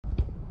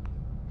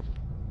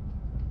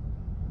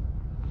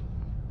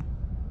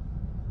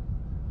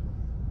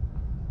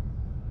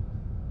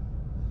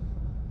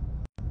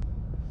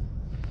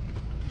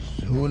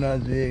Soon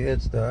as we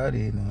get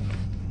started.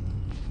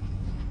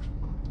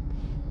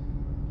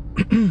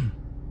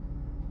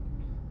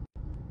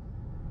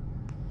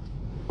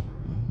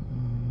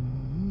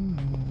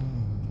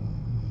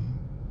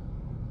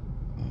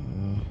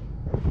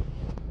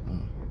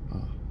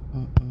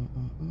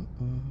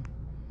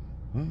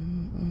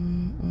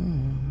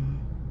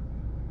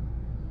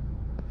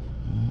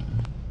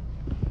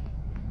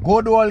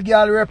 Good old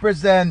girl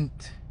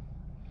represent.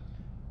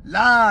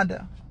 Lord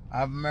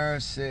have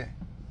mercy.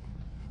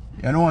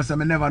 You know, so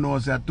I never know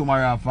that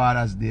tomorrow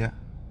Father's Day.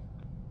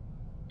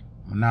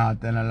 I'm not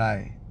telling a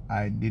lie.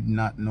 I did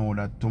not know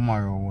that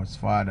tomorrow was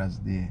Father's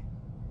Day.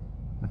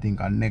 I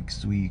think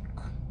next week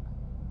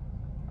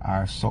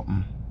or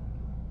something.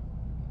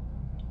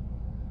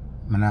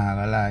 I'm not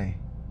gonna lie.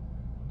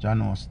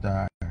 John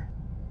Star.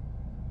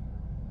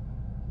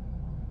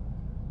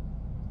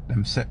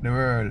 Them set the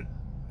world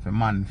for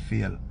man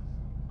fail.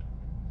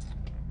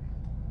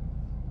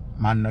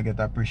 Man not get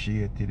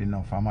appreciated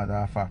enough, a matter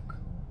of fact.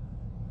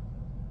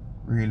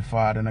 Real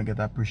father not get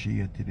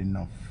appreciated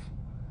enough.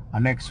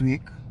 And next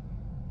week,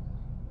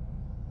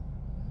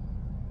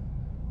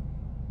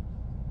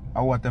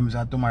 I want them to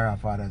say tomorrow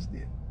Father's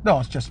Day.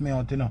 Don't stress me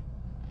out, you know.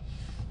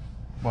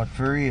 But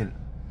for real,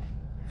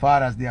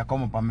 Father's Day I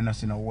come up and I not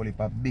see no whole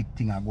heap of big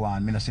thing I go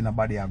on. I not see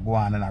nobody I go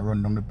on and I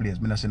run down the place.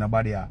 I not see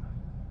nobody I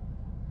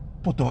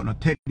put out no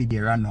teddy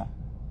bear and no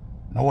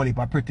whole heap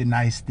of pretty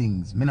nice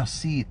things. I not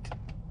see it.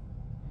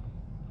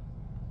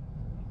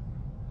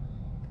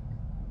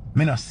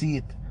 I not see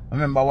it.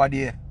 Remember what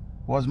day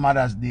was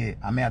Mother's Day,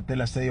 and I tell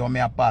her say yo,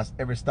 I pass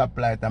every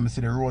stoplight and I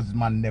see the rose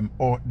man them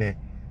out there.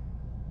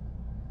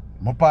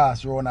 I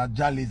pass around a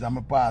Jollies and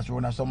I pass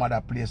around some other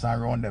place and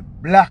around the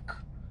block.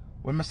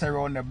 When I say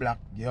around the block,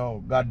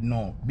 yo, God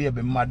know,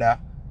 baby mother,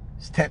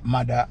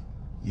 stepmother,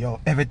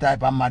 yo, every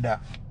type of mother,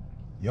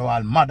 yo,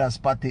 all mother's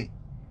party,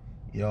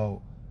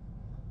 yo.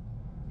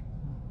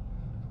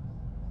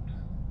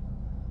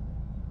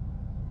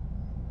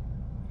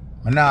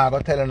 I'm not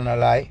going to tell you no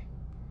lie.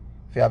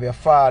 If you have your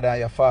father and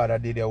your father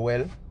did you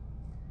well,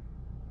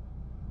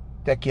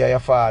 take care of your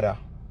father.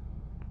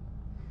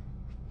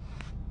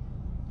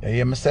 You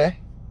hear me say?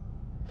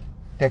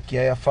 Take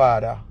care of your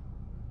father.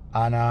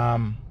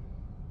 And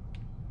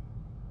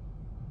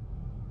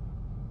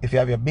if you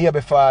have your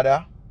baby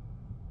father,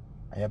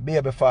 and your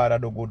baby father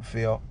do good for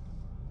you,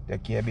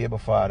 take care of your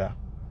baby father.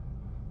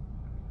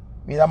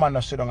 Me that man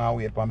not sit down and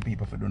wait for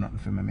people to do nothing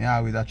for me. I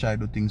always try to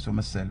do things for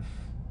myself.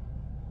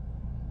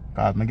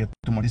 Because I get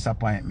too much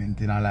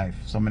disappointment in my life.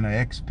 So I don't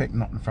expect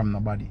nothing from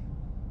nobody.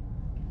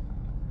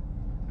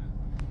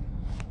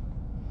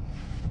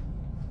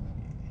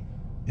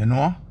 You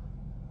know?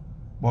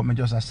 But me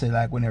just say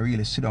like when you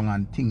really sit down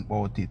and think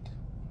about it.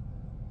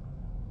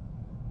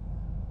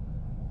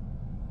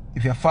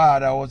 If your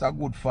father was a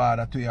good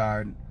father to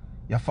you,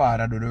 your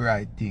father do the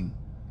right thing.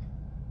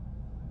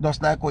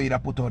 Just like how you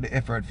put out the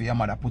effort for your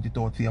mother, put it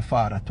out for your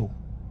father too.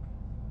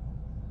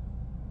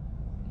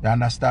 You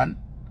understand?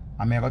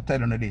 I'm going to tell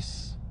you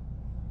this.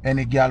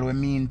 Any girl we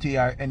mean to you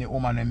or any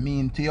woman we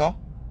mean to you,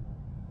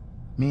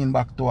 mean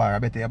back to her. I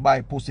better you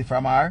buy pussy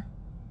from her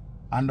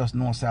and just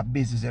know say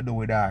business you do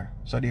with her.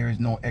 So there is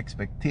no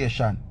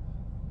expectation.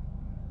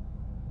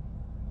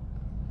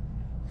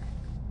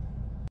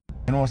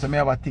 You know, so I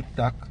have a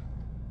TikTok.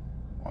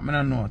 I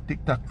don't know.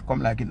 TikTok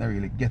come like it don't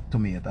really get to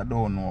me yet. I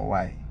don't know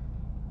why.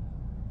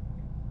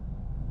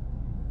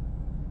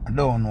 I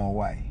don't know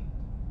why.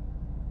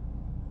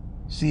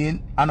 See,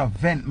 an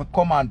event, I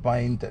come on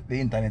by the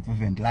internet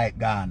event like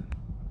gone.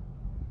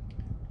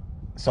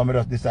 So I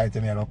just decide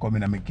to me I go come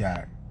in my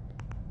car.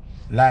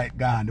 Light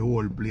gone, the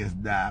whole place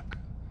dark.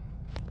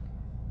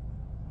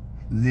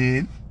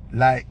 See?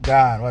 Light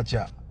gone, watch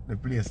out. The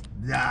place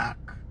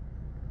dark.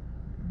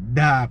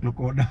 Dark, look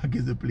how dark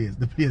is the place.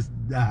 The place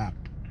dark.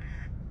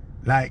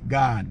 Light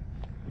gone.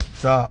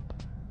 So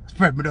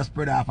me just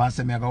spread off and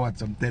say me I go watch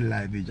some tell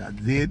live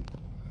vision. See?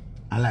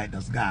 And light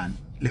just gone.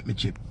 Let me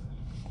chip.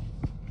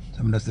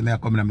 So I just say I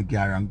come in my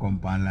car and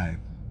come on live.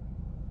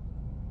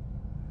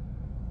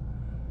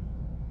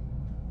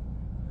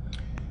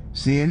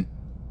 See?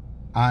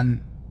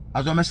 And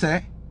as I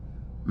say,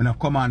 I don't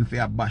come on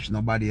for bash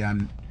nobody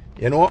and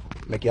you know,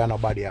 make you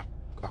nobody a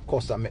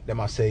cuss and make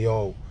them say,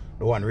 yo,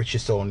 the one Richie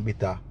sound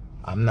bitter.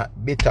 I'm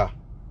not bitter.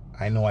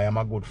 I know I am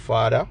a good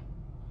father.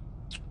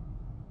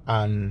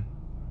 And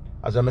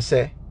as I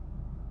say,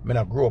 I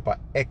don't grow up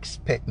and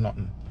expect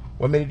nothing.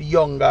 When I was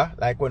younger,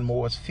 like when I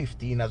was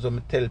 15, as I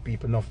tell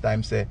people enough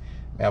times, say,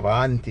 I have an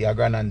auntie, a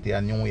grand auntie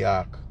in New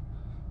York.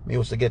 I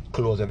used to get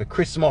clothes every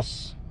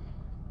Christmas.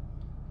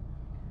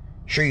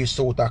 3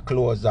 suit of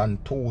clothes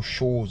and 2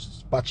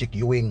 shoes, Patrick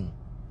Ewing.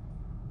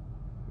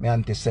 My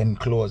auntie send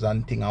clothes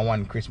and thing, and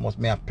one Christmas,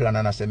 I plan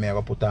and I say, I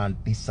go put on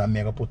this and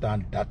I go put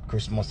on that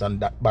Christmas and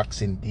that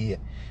Boxing Day.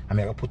 And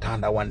I go put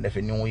on that one there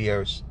for New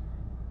Year's.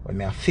 When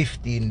I am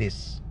 15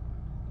 this.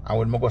 And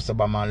when I go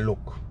to man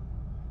look.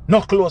 No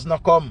clothes no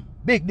come.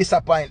 Big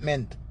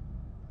disappointment.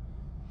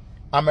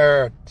 I'm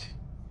hurt.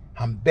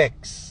 I'm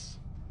vexed.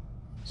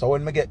 So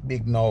when I get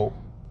big now,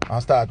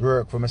 and start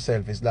work for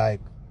myself. It's like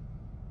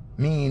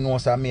me know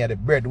say me are the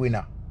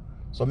breadwinner.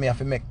 So me have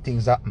to make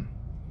things happen.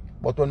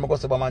 But when I go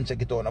to man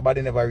check it out,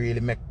 nobody never really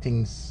make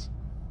things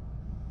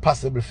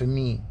possible for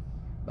me.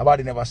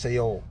 Nobody never say,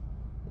 yo,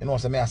 you know,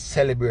 so me I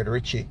celebrate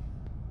Richie.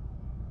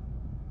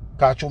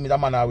 Because true me the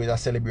man always I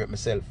celebrate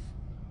myself.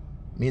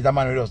 Me the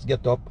man will just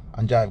get up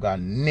and drive got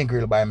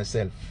niggerl by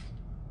myself.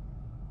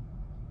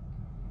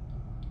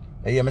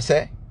 You hear me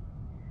say?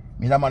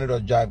 Me the man will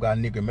just drive got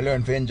niggerl. Me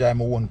learn to enjoy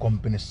my own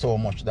company so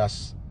much.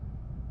 That's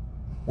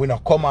we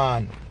not come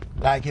on.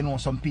 Like, you know,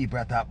 some people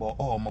I talk about,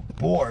 oh, I'm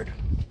bored.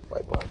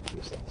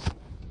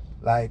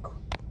 Like,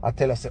 I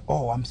tell her, say,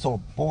 oh, I'm so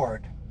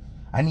bored.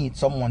 I need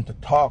someone to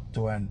talk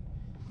to, and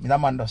me that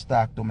man just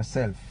talk to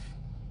myself.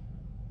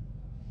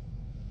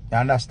 You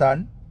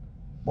understand?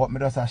 But me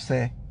just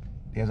say,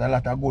 there's a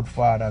lot of good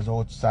fathers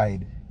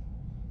outside.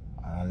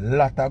 A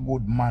lot of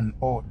good men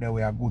out there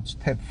with a good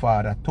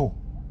stepfather too.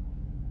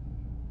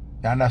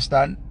 You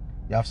understand?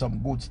 You have some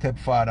good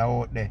stepfather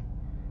out there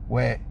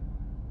where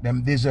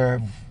them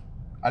deserve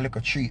a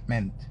little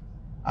treatment.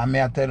 And me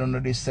I tell you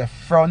this, say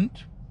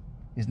front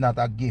is not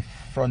a gift.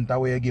 Front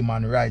away you give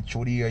man right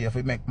through the year. You have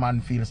to make man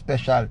feel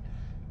special.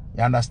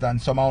 You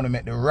understand? Somehow to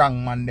make the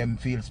wrong man them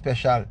feel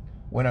special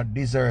when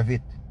they deserve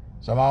it.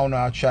 Somehow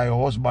to try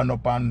your husband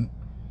up and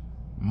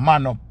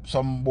man up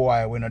some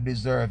boy when they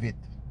deserve it.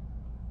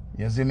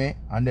 You see me?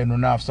 And then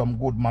we have some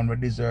good man we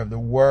deserve the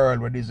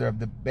world, we deserve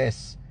the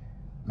best.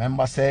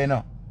 Remember saying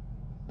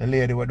the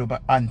lady we do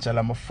my ankle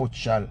and my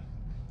footshell.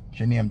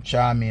 She named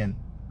Charmian.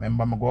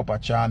 Remember I go up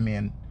at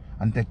Charmian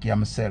and take care of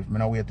myself. I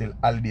don't wait till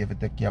holiday to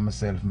take care of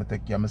myself. I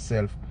take care of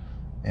myself.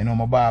 You know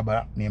my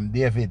barber named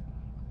David.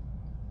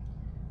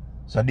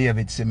 So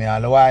David see me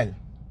all the while.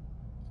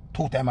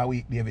 2 times a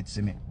week David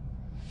see me.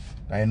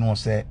 I know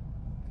say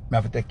I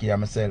have to take care of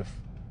myself.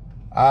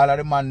 All of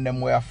the man them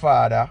where a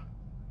father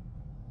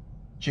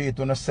treat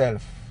on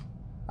yourself.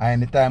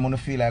 And anytime you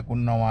feel like you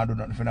don't want to do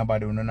nothing for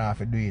nobody, you don't have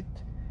to do it.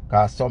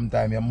 Because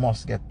sometimes you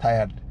must get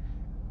tired.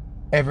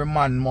 Every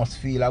man must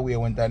feel a way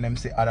when them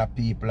say other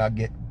people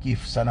get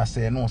gifts and I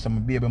say, no, so my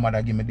baby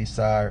mother give me this,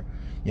 or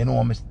you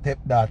know, my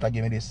stepdaughter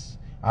give me this,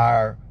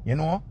 or you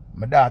know,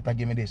 my daughter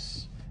give me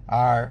this,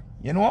 or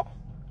you know,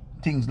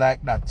 things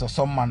like that. So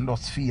some man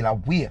does feel a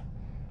way.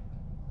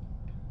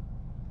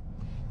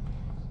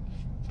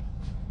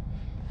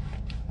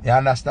 You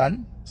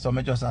understand? So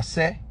me just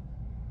say,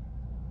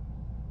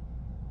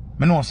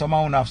 I know some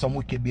man have some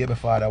wicked baby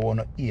father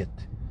want to eat,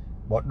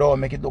 but don't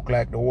make it look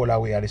like the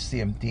whole way are the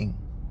same thing.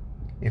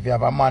 If you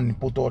have a man,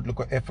 put out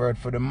little effort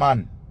for the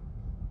man.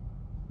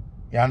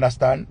 You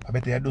understand? I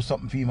bet you do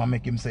something for him and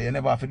make him say, you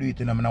never have to do it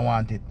and I don't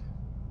want it.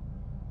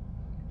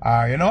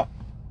 Or, you know,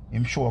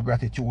 him show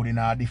gratitude in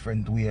a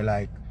different way,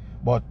 like.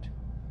 But,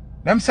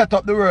 them set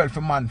up the world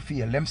for man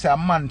feel. Them say a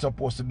man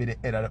supposed to be the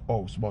head of the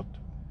house, but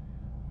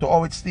to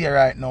how it stay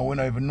right now, we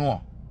don't even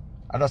know.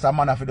 I just a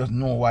man have to just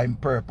know why him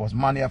purpose.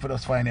 Man, you have to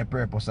just find your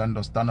purpose and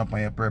just stand up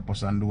on your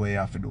purpose and do what you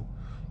have to do.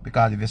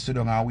 Because if you sit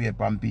down and wait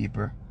for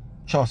people,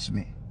 trust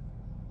me,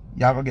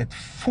 you're going to get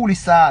fully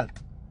salt.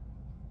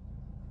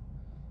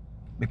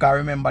 Because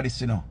remember this,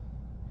 you know.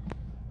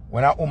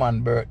 When a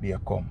woman's birthday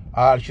come,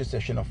 all she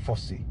says she not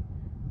fussy.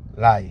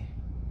 Lie.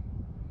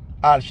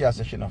 All she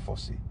says she not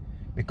fussy.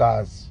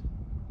 Because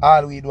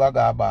all we do is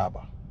go a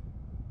barber.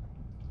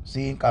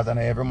 See, because I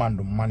know every man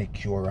do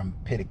manicure and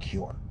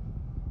pedicure.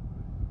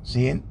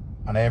 See, and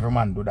every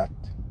man do that.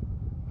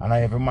 And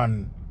every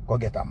man go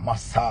get a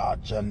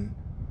massage and,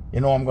 you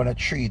know, I'm going to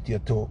treat you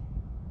too.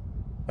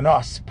 You know,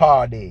 a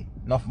spa day.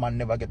 Enough man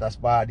never get a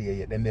spa day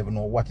yet. They never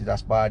know what is a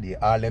spa day.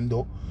 All them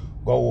do,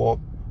 go up,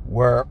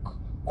 work,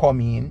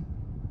 come in,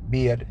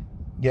 bathe,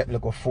 get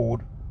little food,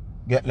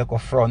 get little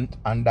front,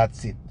 and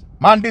that's it.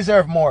 Man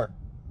deserve more.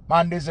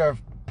 Man deserve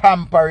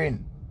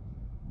pampering.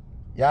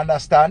 You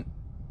understand?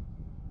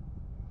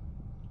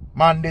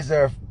 Man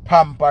deserve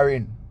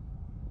pampering.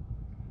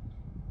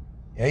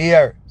 You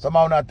hear?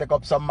 Somehow not take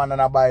up some man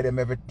and I buy them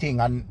everything,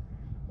 and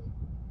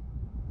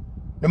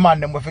the man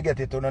them will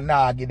forget it and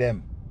not give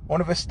them.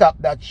 Want to stop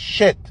that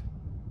shit.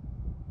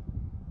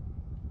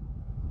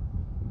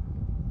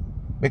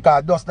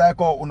 Because just like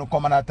how you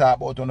come and talk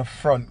about on the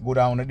front, go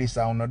down to this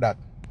and on that.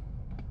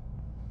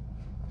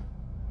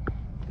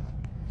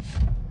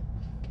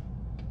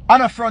 On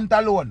the front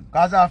alone.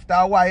 Because after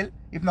a while,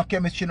 if no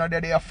chemistry not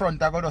there, the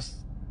front I go just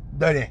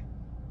dirty.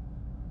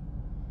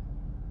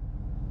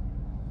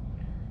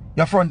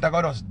 Your front I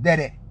go just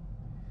dirty.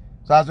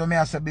 So as when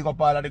I say big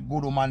up all of the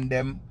good woman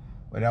them,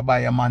 where they buy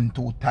a man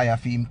too tire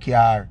for him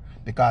car.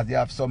 Because you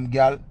have some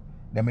girl,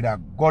 they may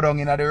go down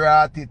in the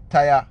ratty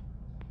tire.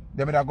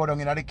 They may go down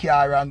in the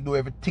car and do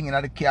everything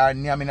in the car,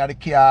 name in the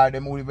car. They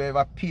won't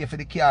even pay for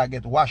the car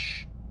get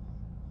washed.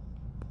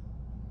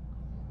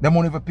 They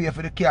won't even pay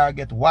for the car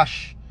get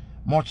washed.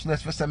 Much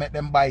less for say make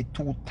them buy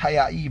 2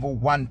 tires, even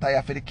 1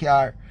 tire for the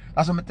car.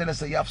 That's what I tell you,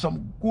 say you have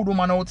some good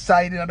woman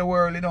outside in the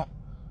world, you know.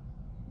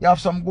 You have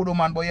some good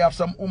woman, but you have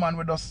some woman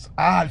with just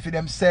all for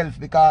themselves,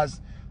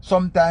 because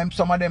sometimes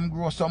some of them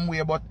grow some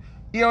way, but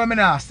hear what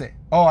I say,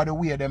 oh, the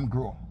way them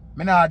grow.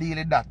 Me not deal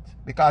with that.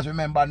 Because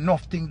remember,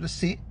 enough things we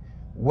see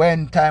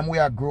when time we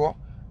are grow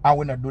and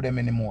we not do them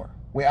anymore.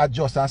 We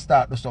adjust and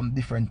start do some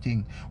different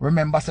thing.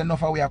 Remember, say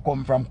enough of we are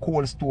come from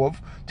coal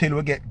stove till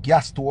we get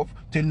gas stove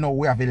till now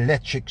we have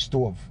electric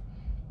stove.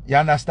 You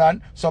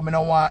understand? So me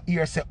no want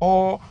hear say,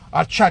 oh,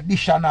 a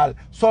traditional.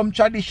 Some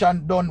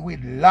tradition done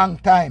with long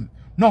time.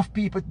 Enough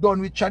people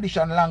done with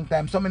tradition long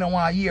time. So me no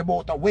want hear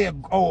about a way,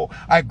 oh,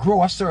 I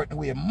grow a certain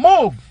way.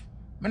 Move!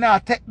 Me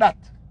not take that.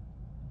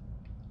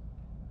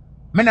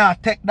 Me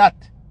not take that.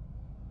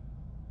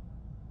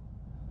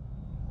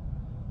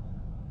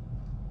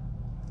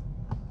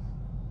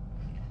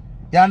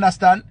 You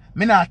understand?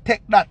 Me not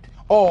take that.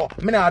 Oh,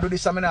 me not do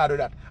this and me not do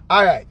that.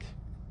 Alright.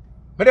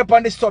 Me dey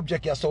on this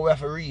subject here, so we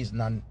have a reason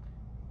and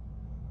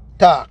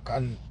talk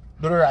and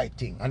do the right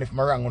thing. And if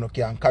I'm wrong, you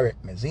can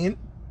correct me. See?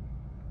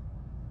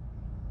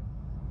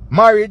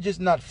 Marriage is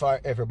not for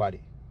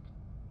everybody.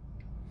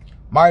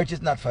 Marriage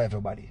is not for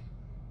everybody.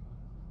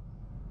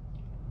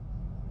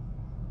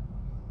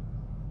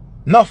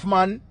 Enough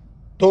man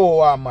don't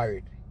want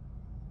married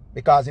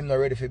because him not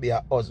ready to be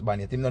a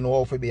husband yet. Him don't know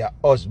how to be a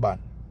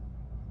husband.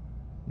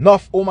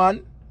 Enough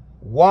woman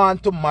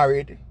want to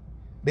marry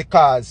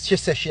because she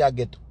says she'll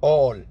get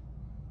all.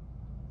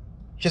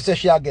 She says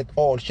she'll get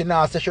all. She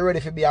now says she's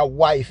ready to be a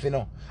wife, you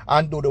know,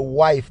 and do the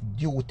wife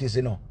duties,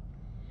 you know.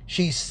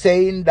 She's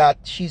saying that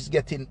she's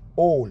getting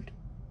old.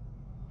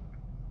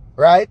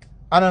 Right?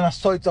 And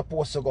that's how it's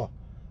supposed to go.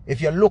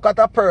 If you look at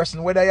a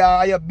person, whether you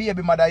are your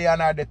baby mother, you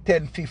are the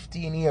 10,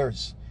 15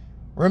 years.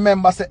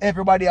 Remember, say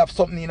everybody have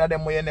something in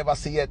them where you never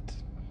see it.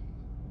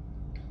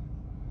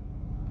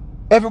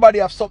 Everybody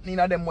have something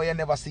in them where you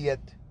never see it.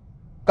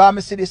 Because I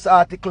see this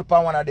article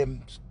on one of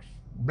them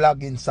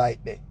blogging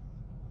site there.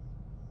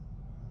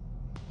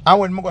 And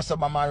when I go to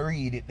mama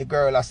read it, the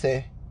girl I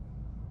say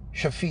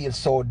she feels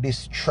so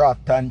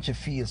distraught and she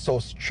feels so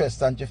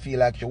stressed and she feel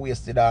like she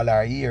wasted all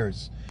her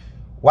years.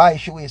 Why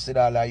she wasted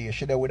all her years?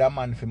 She there with a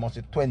man for must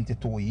be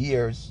 22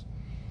 years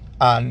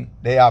and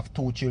they have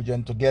 2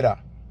 children together.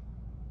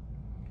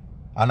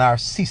 And her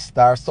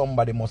sister or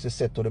somebody must have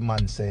said to the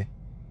man, say,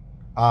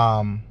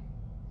 and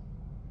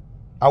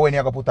when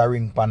you go put a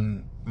ring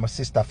on my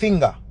sister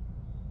finger.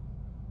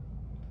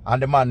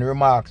 And the man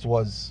remarks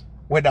was,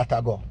 where that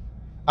I go?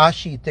 And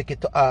she take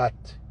it to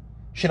heart.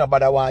 She no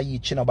bother want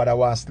eat, she no bother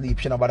want sleep,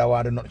 she no bother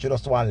want do nothing. She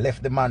just want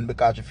left the man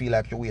because she feel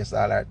like she waste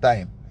all her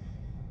time.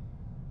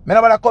 Me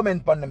no bother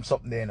comment on them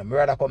something there, me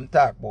rather come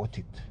talk about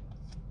it.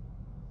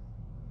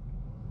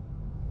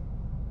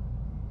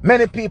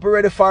 Many people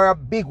ready for a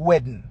big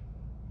wedding.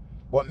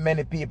 But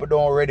many people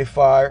don't ready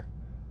for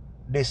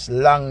this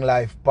long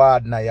life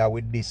partner here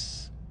with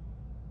this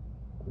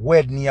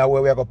wedding here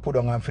where we're going to put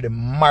on for the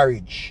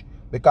marriage.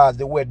 Because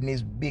the wedding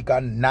is big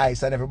and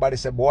nice and everybody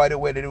say, boy, the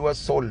wedding was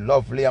so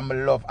lovely and I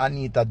love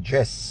Anita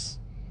dress.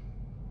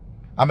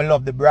 And I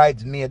love the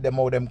bridesmaid, them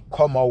how them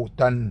come out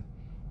and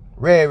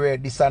rare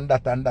this and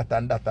that and that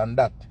and that and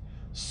that.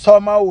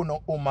 Somehow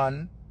no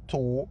woman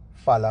to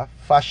follow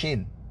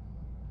fashion.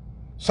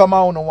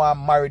 Somehow no want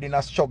married in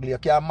a struggle. You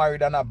can't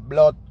married in a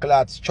blood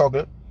clot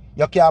struggle.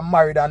 You can't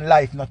married and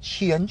life not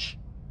change.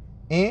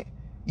 Eh?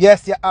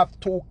 Yes, you have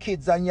 2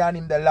 kids and you and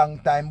him the long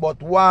time,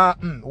 but what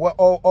happened?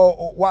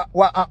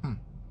 What happened?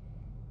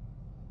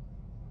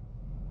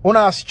 You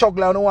not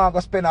struggle and you want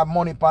to spend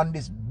money on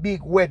this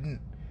big wedding.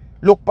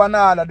 Look on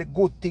all of the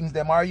good things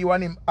them. Are you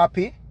and him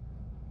happy?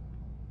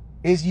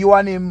 Is you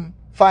and him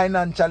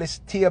financially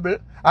stable?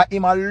 Or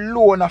him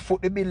alone a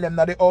foot the bill them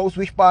na the house?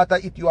 Which part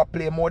of it you a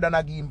play more than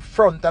I give him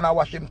front and I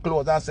wash him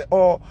clothes and say,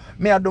 oh,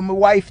 me I do my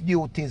wife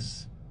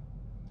duties.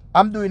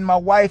 I'm doing my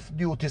wife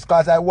duties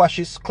because I wash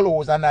his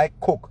clothes and I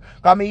cook.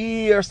 Because I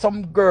hear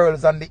some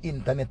girls on the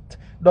internet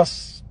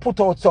just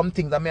put out some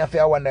things and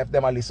I wonder if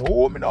them a listen.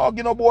 Oh, me no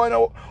give no boy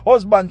no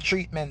husband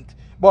treatment.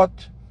 But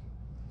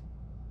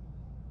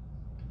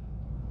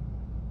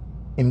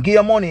him give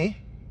you money,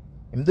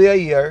 him do your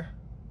ear,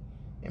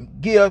 him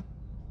give you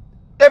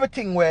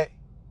everything where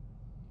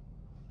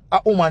a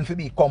woman fi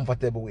be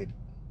comfortable with.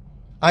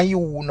 And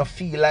you no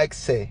feel like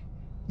say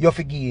you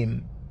fi give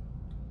him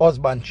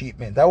husband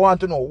treatment. I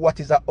want to know what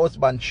is a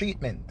husband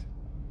treatment.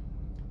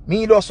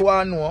 Me just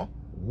want to know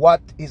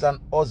what is an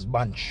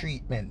husband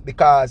treatment.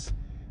 Because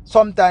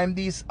sometimes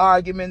these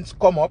arguments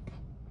come up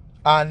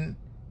and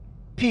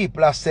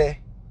people are say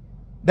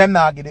them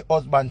not give the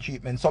husband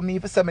treatment. So me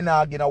if say me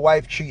not give a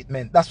wife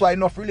treatment. That's why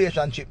enough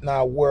relationship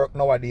now work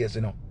nowadays,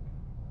 you know.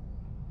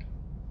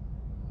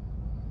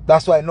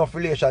 That's why enough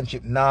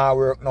relationship now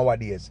work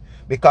nowadays.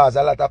 Because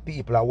a lot of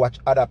people are watch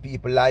other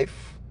people's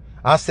life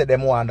and say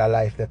them want a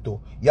life there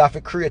too. You have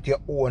to create your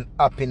own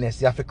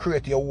happiness. You have to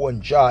create your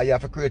own joy. You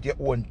have to create your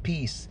own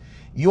peace.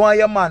 You and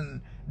your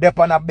man there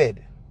on a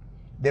bed.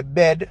 The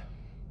bed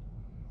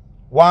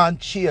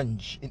want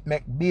change. It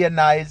make be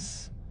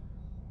nice.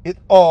 It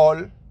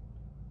want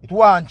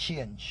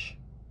change.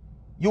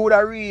 You would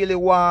really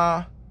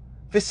want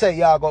to say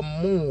you are going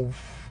to move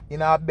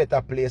in a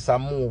better place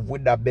and move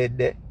with the bed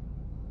there.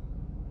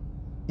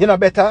 You know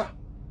better?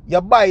 You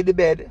buy the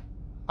bed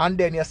and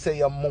then you say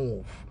you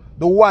move.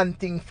 Do one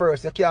thing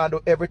first. You can't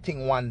do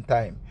everything one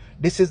time.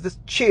 This is the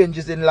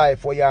changes in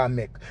life where you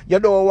make. You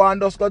don't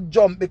want us to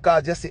jump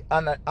because you see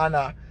Anna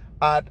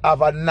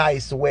have a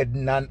nice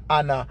wedding and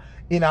Anna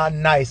in a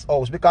nice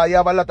house. Because you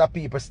have a lot of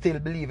people still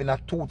believe in a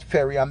tooth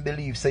fairy and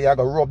believe say you're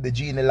going to rub the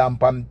genie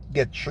lamp and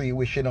get 3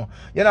 wishes, you know.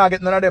 You not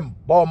get none of them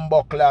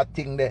bumbuckler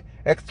thing there.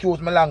 Excuse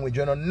my language,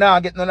 you know.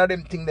 Not get none of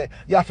them thing there.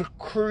 You have to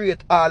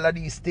create all of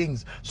these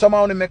things.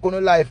 Somehow to make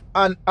your life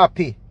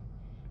unhappy.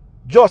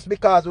 Just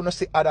because you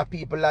see other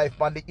people's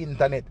life on the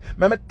internet.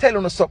 Me tell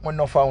you something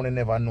enough I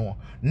never know.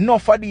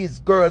 Enough of these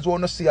girls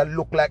want to see you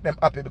look like them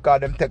happy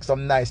because them take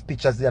some nice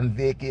pictures on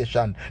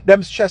vacation.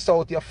 Them stress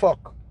out your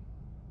fuck.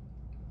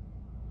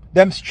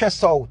 Them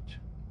stress out.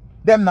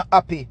 Them not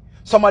happy.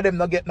 Some of them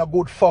not get no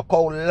good fuck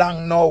how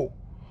long now.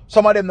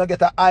 Some of them not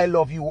get a I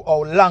love you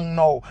how long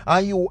now.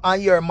 And you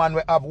and your man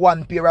will have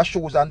 1 pair of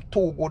shoes and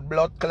 2 good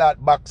blood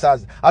clot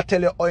boxers. I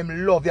tell you how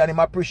him love you and him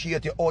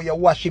appreciate you. How you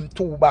wash him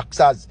 2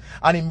 boxers.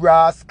 And him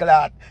brass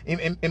clot.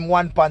 Him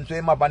 1 pants with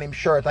him have on him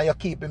shirt and you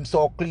keep him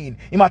so clean.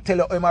 Him I tell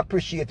you how him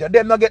appreciate you.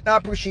 Them not get no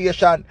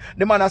appreciation.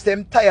 The man say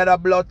him tired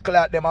of blood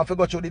clot them and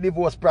forgot through the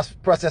divorce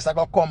process I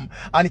go come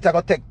and it I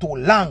go take too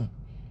long.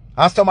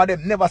 And some of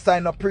them never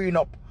sign a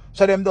prenup.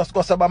 So them just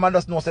go some man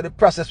just know so the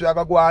process we are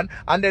going to go on.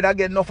 And then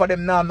again enough of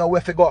them now know where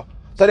to go.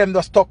 So them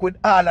just stuck with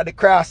all of the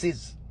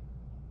crosses.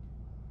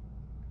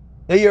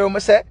 You hear what I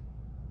say?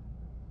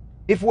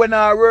 If when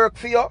I work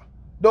for you,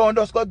 don't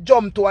just go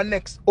jump to a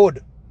next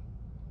hood.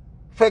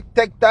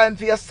 Take time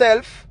for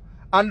yourself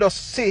and just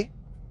see.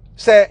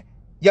 Say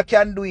you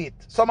can do it.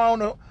 Somehow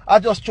no, I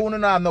just tune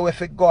in and know where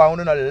to go. I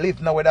want to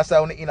live now where that's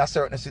in a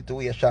certain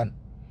situation.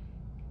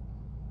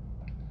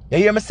 You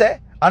hear me say?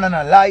 And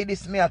I lie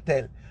this me I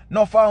tell.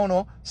 No for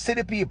no, see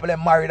the people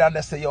them married and they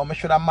say, yo, me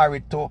should have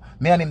married too.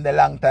 Me and him the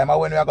long time. And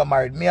when we got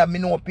married, me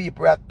know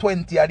people at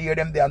 20 a year,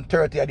 them there and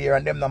 30 a year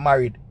and them not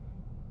married.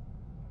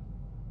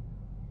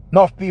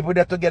 Enough people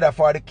there together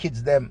for the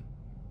kids them.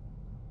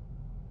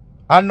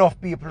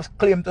 Enough people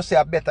claim to say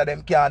I better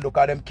them can't do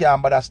because them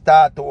can't but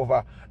start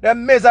over.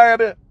 Them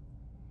miserable.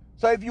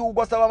 So if you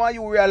go somewhere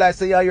you realize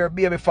say you're your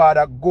baby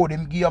father good,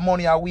 him give you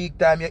money a week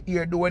time, you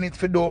here doing it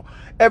for do,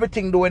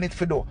 everything doing it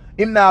for do.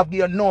 Him now give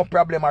you no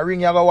problem. I ring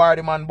you go war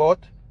the man but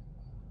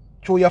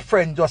through your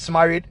friend just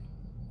married.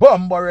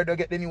 Boom ready to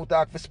get the new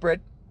talk for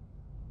spread.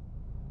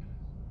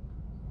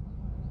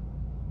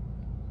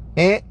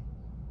 Eh?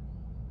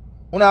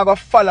 You not go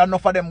follow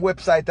enough of them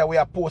websites that we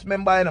are post.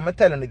 Remember I'm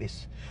telling you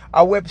this.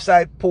 A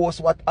website posts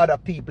what other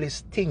people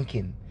is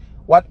thinking,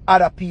 what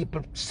other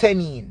people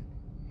saying.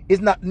 Is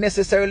not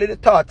necessarily the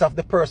thought of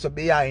the person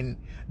behind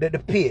the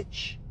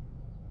page.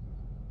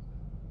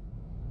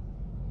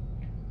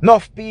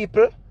 Enough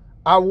people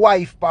are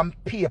wife on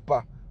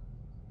paper.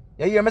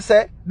 You hear me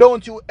say?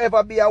 Don't you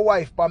ever be a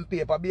wife on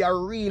paper. Be a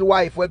real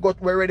wife.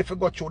 We're ready to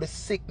go through the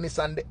sickness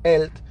and the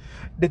health,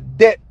 the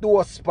death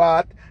door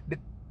spot, the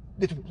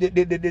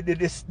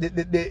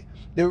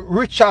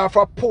richer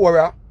for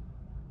poorer,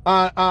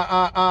 and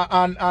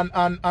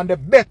the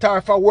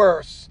better for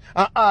worse.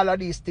 And all of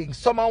these things.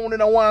 Some of them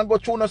don't want to go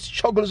through no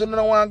struggles and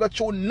don't want to go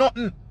through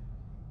nothing.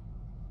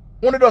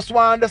 One just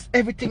want just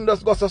everything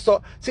just go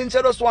so. Since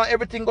you just want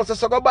everything go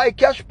so go buy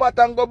cash pot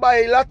and go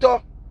buy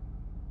lotto.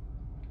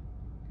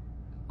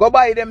 Go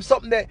buy them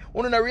something there.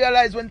 You don't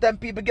realize when time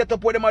people get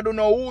up with them, I don't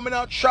know who me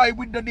not try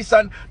with this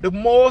and the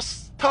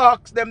most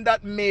talks them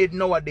that made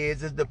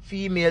nowadays is the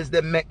females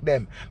that make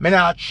them. Me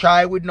not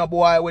try with no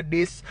boy with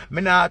this. Me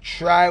not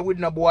try with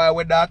no boy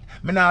with that.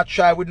 Me not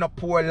try with no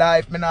poor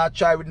life. Me not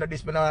try with no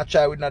this. Me not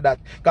try with no that.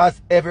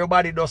 Because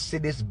everybody does see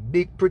this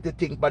big pretty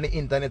thing on the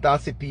internet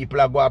and see people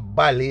are go to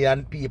Bali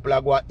and people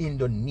are go to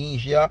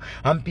Indonesia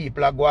and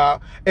people are go to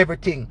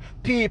everything.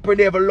 People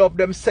never love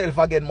themselves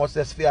again must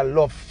just feel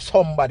love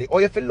somebody.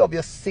 Or if you love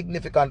your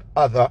significant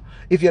other,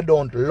 if you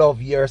don't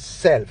love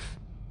yourself.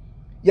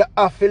 You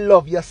have to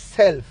love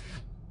yourself.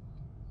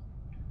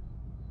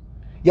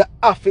 You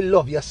have to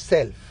love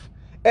yourself.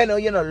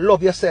 And you know,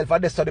 love yourself,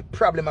 and that's how the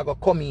problem is going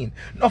to come in.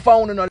 Not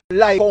for you not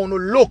like how you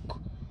look.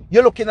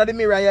 You're looking at the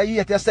mirror and you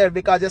hate yourself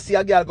because you see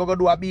a girl go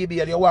do a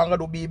BBL, you want to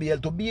do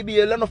BBL. To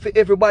BBL, not for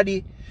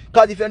everybody.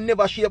 Because if you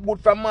never shape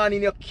good from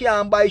morning, you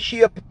can't buy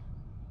shape.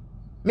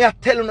 Me I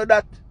tell you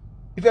that.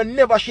 If you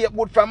never shape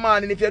good from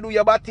morning, if you do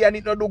your body and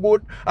it not do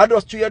good, I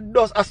just to your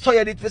dust, I saw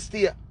you did for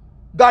stay.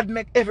 God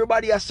make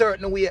everybody a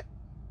certain way.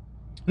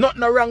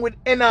 Nothing wrong with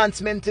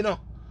enhancement, you know.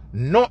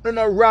 Nothing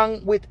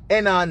wrong with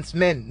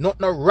enhancement.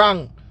 Nothing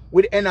wrong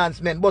with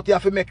enhancement. But you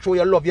have to make sure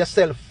you love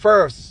yourself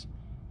first.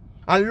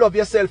 And love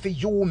yourself for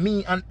you,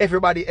 me, and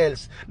everybody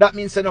else. That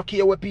means you don't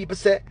care what people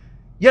say.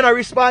 You no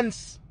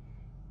response.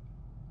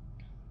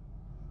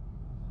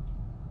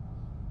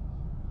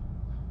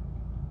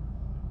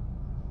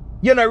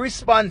 You no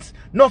response.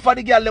 No for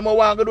the girl them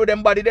want to do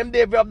them body. Them they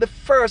have the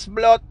first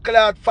blood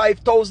clot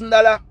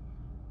 $5,000.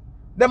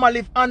 Them a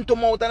live hand to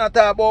mouth and a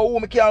talk about who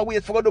me can't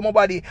wait for go do my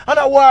body. And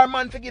a war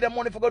man for give them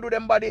money for go do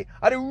them body.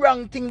 And the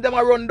wrong thing them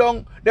a run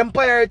down. Them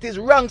priorities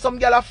wrong. Some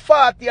girl are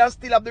 40 and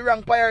still have the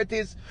wrong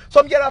priorities.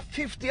 Some girl are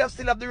 50 and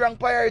still have the wrong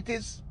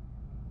priorities.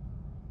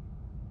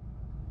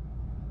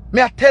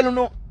 Me I tell you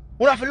no,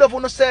 you have to love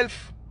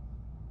yourself.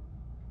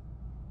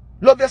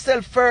 Love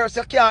yourself first.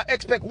 You can't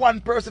expect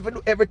one person to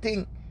do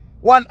everything.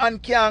 One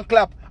hand can't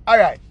clap.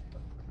 Alright.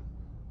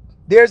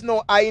 There's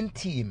no I in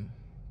team.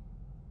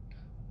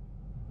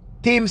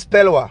 Team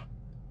spell what?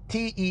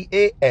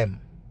 T-E-A-M.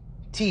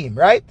 Team,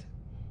 right?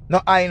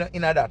 No I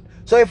in that.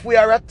 So if we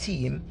are a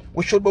team,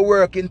 we should be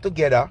working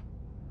together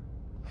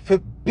to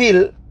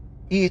build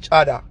each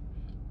other.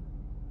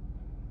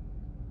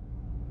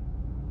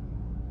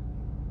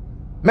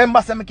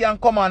 Remember, say me can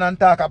come on and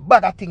talk a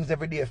bag of things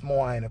every day if I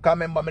want. Because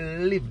remember, me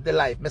live the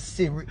life. Me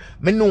see,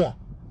 me know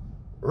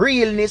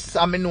realness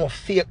and me know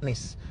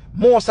fakeness.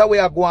 Most of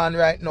where I go on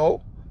right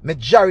now,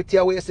 majority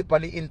of what you see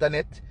on the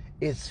internet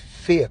is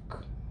fake.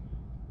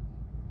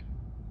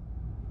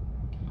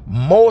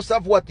 Most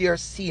of what you're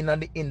seeing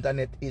on the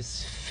internet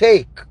is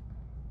fake.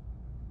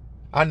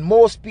 And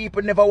most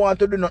people never want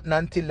to do nothing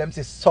until them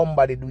say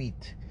somebody do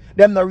it.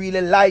 Them not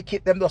really like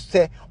it. Them just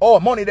say, oh,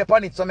 money depend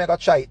on it, so I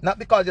gotta try it. Not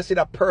because you see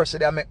that person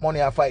that make money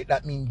a fight,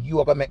 that means you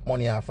are gonna make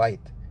money a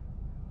fight.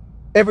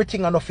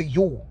 Everything enough for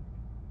you.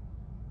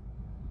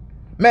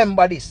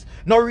 Remember this.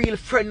 No real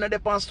friend not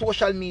depend on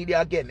social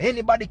media again.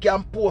 Anybody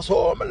can post,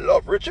 oh, I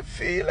love Richie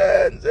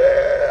Feelings.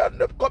 And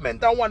the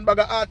comment on one bag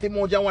of art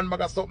emoji and one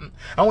bag of something.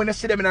 And when you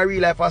see them in a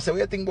real life, I say, what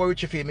you think about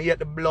Richie Feelings? Me get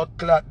the blood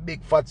clot,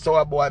 big fat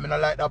sour boy. I mean, I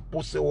like that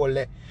pussy hole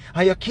there.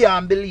 And you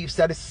can't believe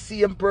that the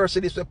same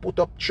person is to put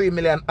up 3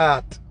 million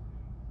art.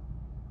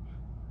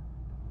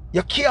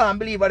 You can't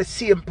believe that the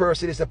same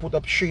person is to put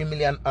up 3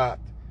 million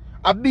art.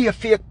 I be a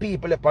fake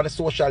people upon the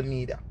social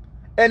media.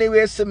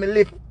 Anyway, so me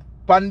live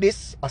on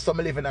this, I saw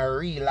me live in a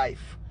real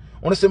life.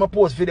 When I see me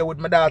post video with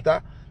my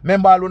daughter,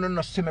 remember I don't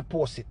know see me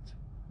post it.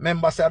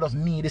 Remember say I just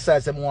me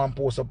decide I want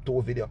to post up to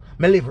a video.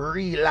 Me live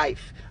real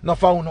life. No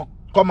found no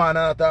come on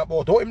and talk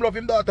about, oh, him love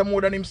him daughter more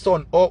than him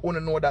son. Oh,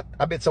 you know that.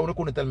 I bet someone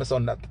couldn't tell my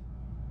son that.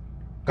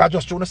 Because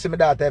just trying to see my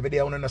daughter every day,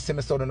 I want to see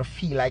my son and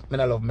feel like me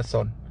I love my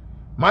son.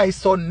 My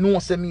son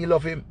knows me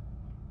love him.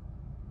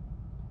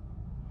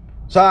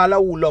 So all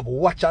who love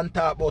watch and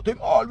talk about him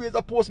always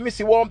a post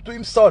missy warm to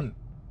him son.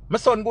 My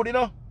son good, you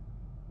know?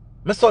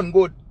 My son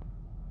good.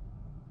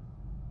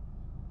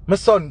 My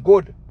son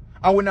good.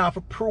 And we don't have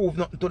to prove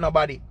nothing to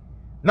nobody.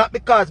 Not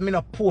because me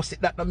not post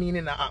it, that no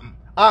meaning that happen.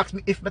 Ask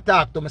me if me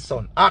talk to my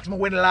son. Ask me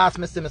when the last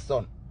me see my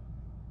son.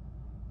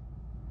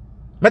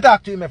 Me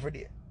talk to him every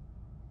day.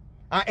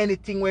 And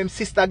anything where him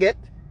sister get,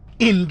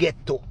 him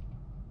get too.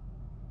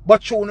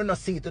 But you no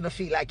see it, you no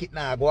feel like it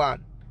now go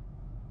on.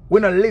 We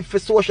don't live for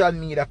social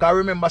media. Because I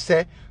remember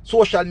say,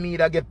 social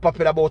media get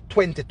popular about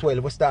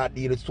 2012. We start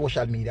dealing with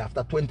social media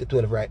after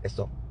 2012 right there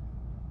so.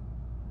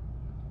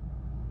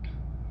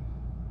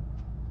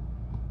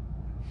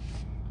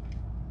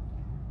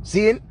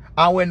 See?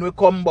 And when we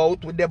come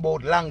out, we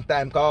about long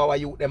time because our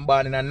youth them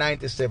born in a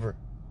 97.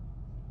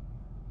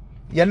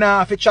 You now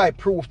have to try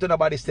prove to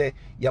nobody say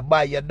you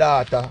buy your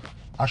daughter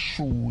a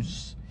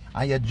shoes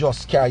and you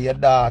just carry your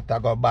daughter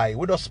go buy.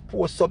 We just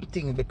post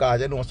something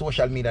because you know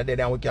social media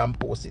there and we can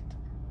post it.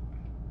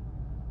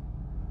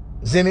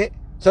 See me?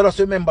 So just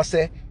remember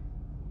say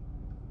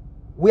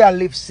we all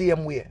live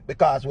same way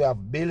because we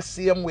have bills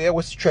same way,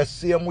 we stress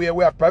same way,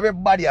 we have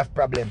everybody have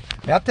problem.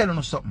 May I tell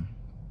you something?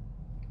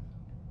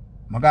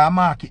 I got a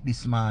market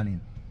this morning.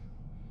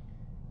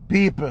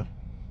 People,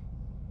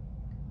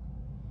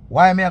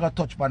 why me I got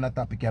touch on the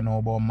topic you know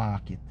about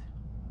market?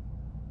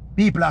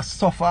 People are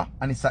suffer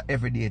and it's an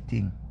everyday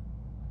thing.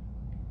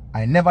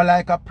 I never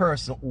like a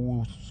person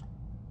who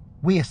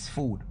wastes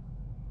food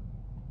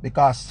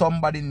because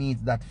somebody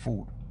needs that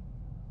food.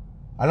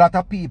 A lot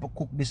of people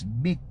cook this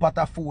big pot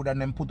of food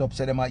and then put up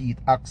say them I eat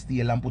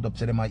oxtail and put up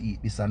say them I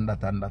eat this and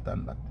that and that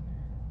and that.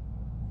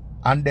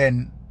 And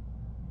then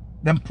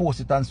them post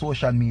it on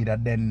social media,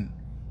 then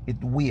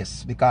it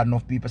wastes because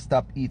enough people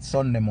stop eat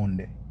Sunday,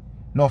 Monday.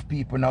 Enough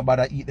people now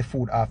bother eat the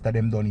food after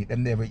them done eat.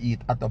 Them never eat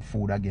hot up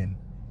food again.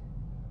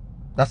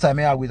 That's why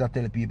I always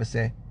tell people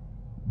say,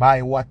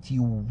 buy what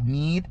you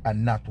need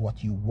and not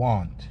what you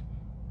want.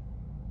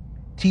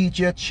 Teach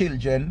your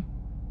children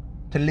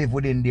to live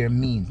within their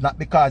means. Not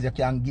because you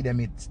can give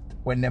them it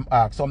when them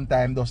ask.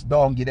 Sometimes just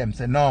don't give them.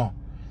 Say no.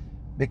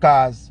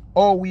 Because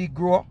how we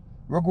grow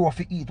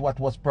to eat what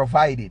was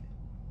provided.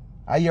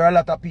 I hear a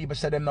lot of people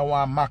say them no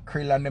want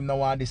mackerel and them no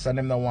want this and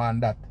them no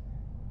want that.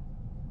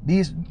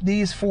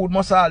 These food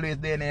must always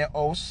be in their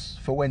house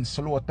for when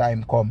slow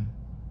time come.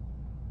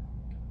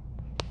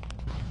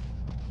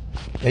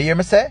 You hear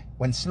me say?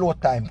 When slow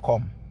time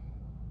come.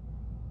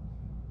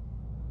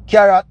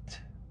 Carrot,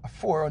 a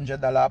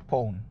 $400 a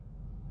pound.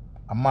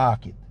 A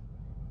market.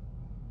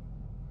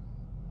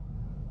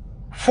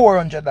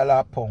 $400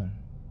 a pound.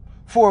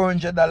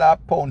 $400 a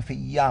pound for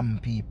yam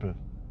people.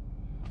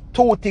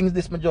 Two things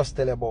this me just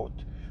tell about.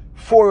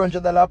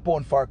 $400 a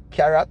pound for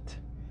carrot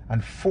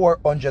and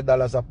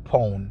 $400 a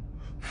pound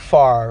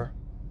for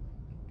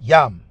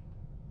yam.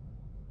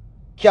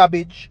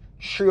 Cabbage,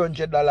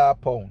 $300 a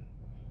pound.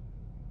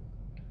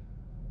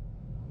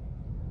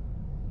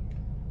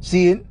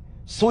 See?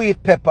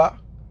 Sweet pepper,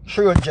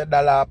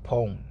 $300 a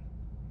pound.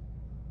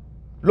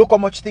 Look how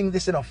much things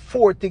this,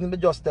 4 things me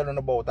just telling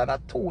about, and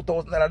at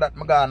 $2,000 that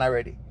me gone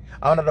already.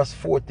 And just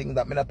 4 things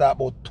that me not talk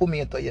about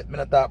tomato yet, me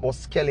not talk about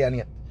scallion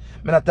yet,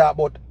 me not talk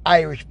about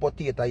Irish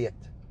potato yet.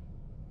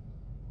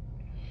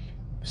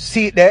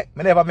 See it there,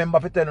 me never remember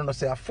for telling you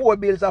say 4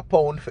 bills a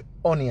pound for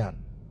onion.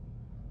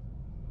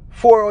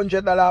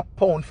 $400 a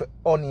pound for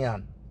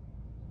onion.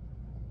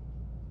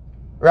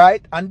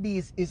 Right? And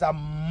this is a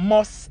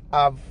must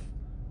have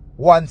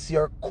once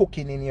you're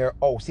cooking in your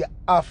house. You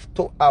have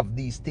to have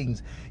these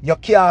things. You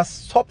can't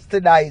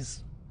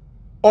subsidize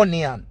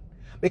onion.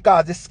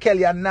 Because the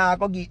scallion now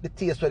go get the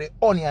taste where the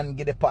onion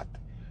get the pot.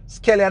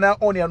 Scallion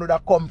and onion would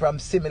have come from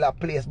similar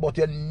place, but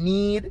you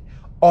need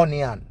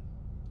onion.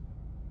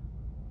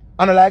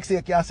 And like say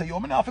you can say, yo, I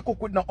don't have to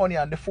cook with no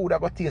onion, the food are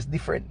going to taste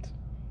different.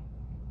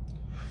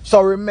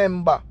 So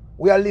remember,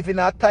 we are living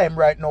a time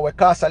right now where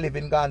cost of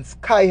living gone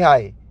sky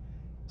high.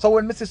 So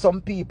when I see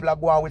some people are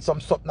going with some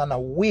something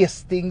and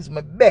waste things,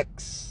 my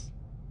vex.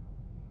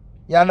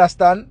 You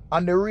understand?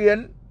 And the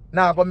rain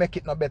now going to make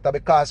it no better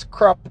because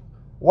crop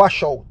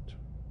wash out.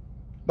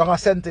 Down a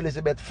St.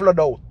 Elizabeth flood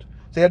out.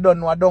 So you don't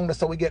know down there,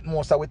 so we get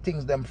most of the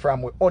things them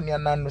from with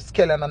onion and with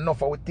scallion and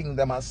enough of the things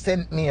them and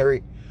St.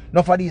 Mary.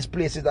 Enough of these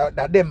places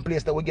that them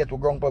places that we get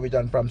with ground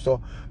provision from.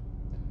 So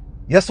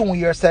you soon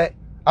hear say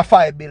a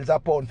 5 bills a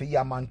pound for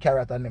yam and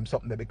carrot and them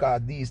something there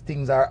because these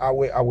things are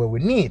where we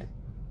need.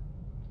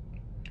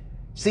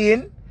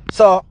 Seeing?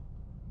 So,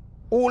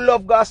 who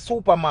love go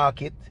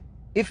supermarket?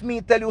 If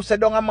me tell you say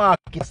down a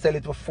market sell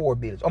it for 4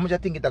 bills, how much you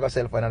think it gonna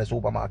sell for in the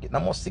supermarket? Now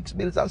most 6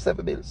 bills and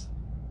 7 bills.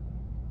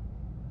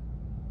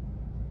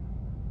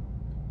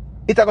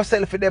 It gonna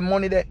sell for them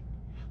money there.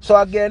 So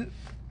again,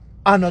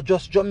 I not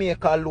just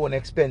Jamaica alone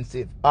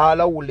expensive. All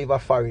who live a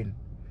foreign.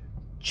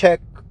 Check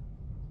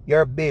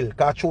your bill.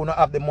 Because you don't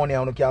have the money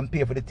and you can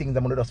pay for the things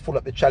that you just full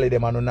up the chally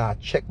them and you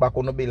not check back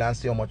on the bill and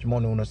see how much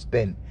money you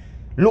spend.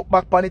 Look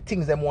back on the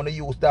things them want to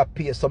use that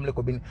pay some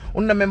little bit.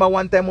 You remember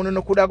one time when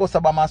you could have go to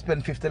Sabama and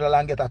spend $50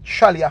 and get a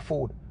trolley of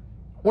food.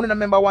 You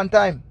remember one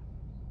time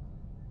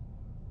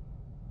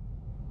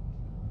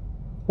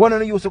when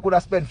you used to could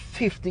have spent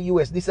 50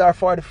 US. These are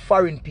for the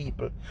foreign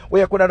people.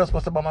 Where you could have just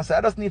go to Sabama and say,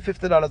 I just need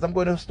 $50. I'm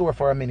going to the store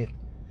for a minute.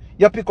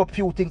 You pick up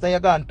few things and you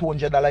go on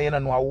 $200. You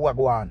don't know what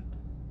go on.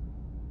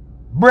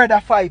 Bread are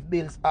 5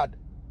 bills add.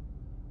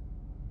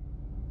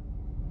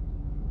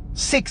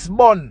 6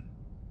 bun.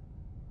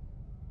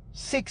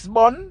 6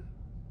 bun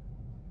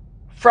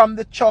from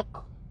the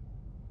chuck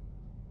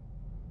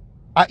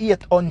are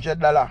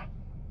 $800.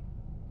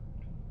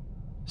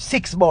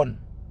 6 bun.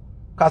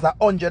 Because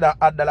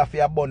 $100 for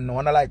your bun now.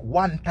 And I like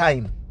one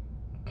time.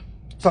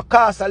 So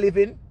cost of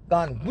living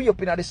gone way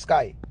up in the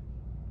sky.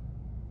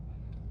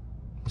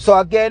 So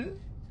again,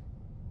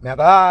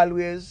 I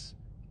always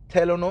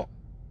tell you,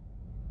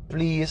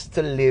 please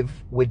to live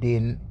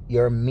within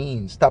your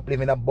means. Stop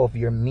living above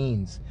your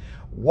means.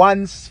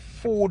 Once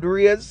food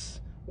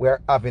raise,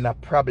 we're having a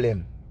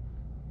problem.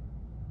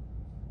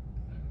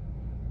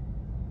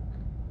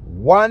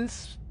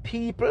 Once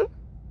people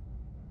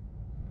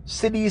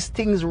see these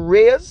things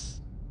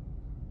raise,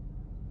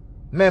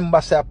 remember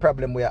say a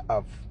problem we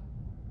have.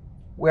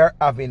 We're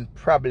having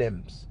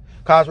problems.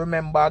 Because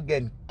remember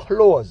again,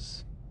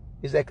 clothes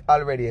is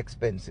already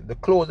expensive. The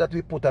clothes that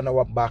we put on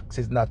our backs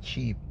is not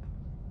cheap.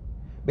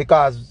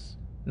 Because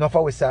not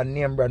for we say a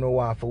name brand we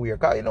want for wear.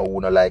 Because you know,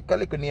 we don't like a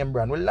little name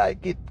brand. We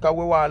like it because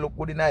we want to look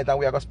good in night and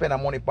we are going to spend our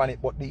money on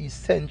it. But the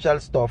essential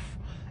stuff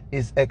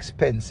is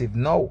expensive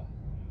now.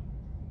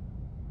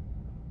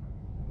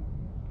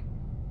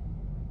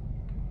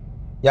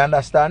 You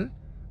understand?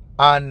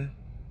 And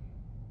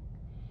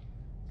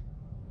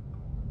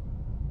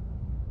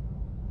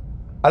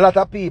a lot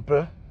of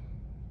people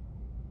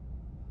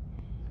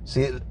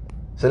see,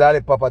 so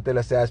that Papa tell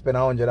us say I spend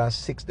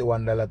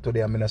 $161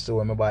 today and I see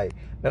what I buy.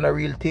 Not a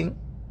real thing.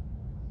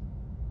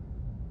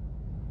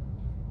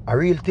 A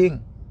real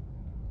thing.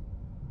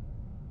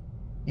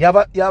 You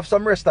have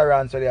some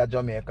restaurants where they are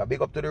Jamaica.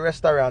 Big up to the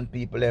restaurant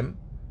people them.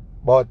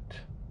 But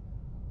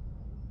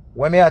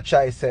when I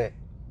try say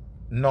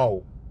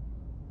no,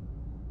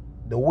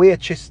 the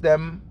waitress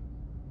them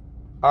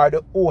or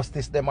the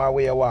hostess them or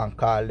where you want to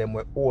call them,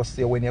 where host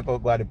you when you go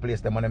to the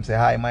place them and them say,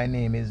 hi, my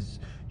name is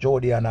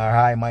Jodian, or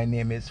hi, my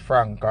name is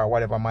Frank, or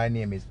whatever my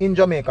name is. In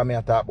Jamaica,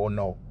 I talk about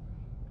now.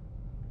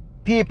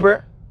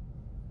 People,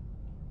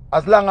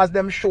 as long as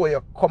them show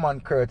you common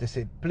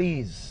courtesy,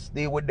 please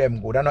stay with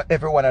them good. I know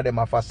every one of them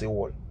are fussy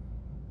wall.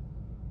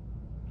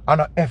 I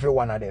know every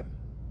one of them.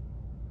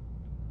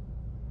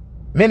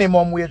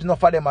 Minimum wage,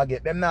 enough of them I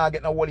get. Them now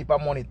get no whole heap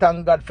of money.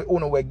 Thank God for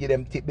uno we give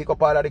them tip. Pick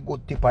up all of the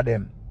good tip of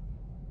them.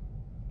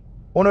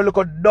 Uno look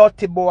at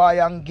dirty boy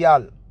and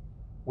girl.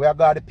 We have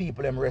got the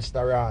people in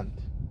restaurant.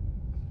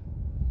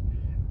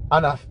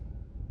 And a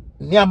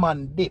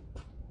nyaman dip.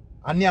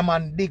 A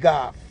nyaman dig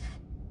off.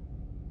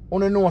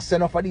 Uno know say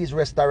enough of these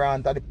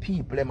restaurants and the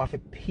people them have to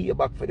pay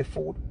back for the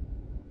food.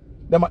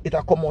 Them it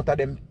come out of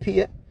them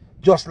pay.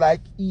 Just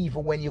like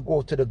even when you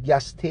go to the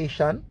gas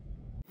station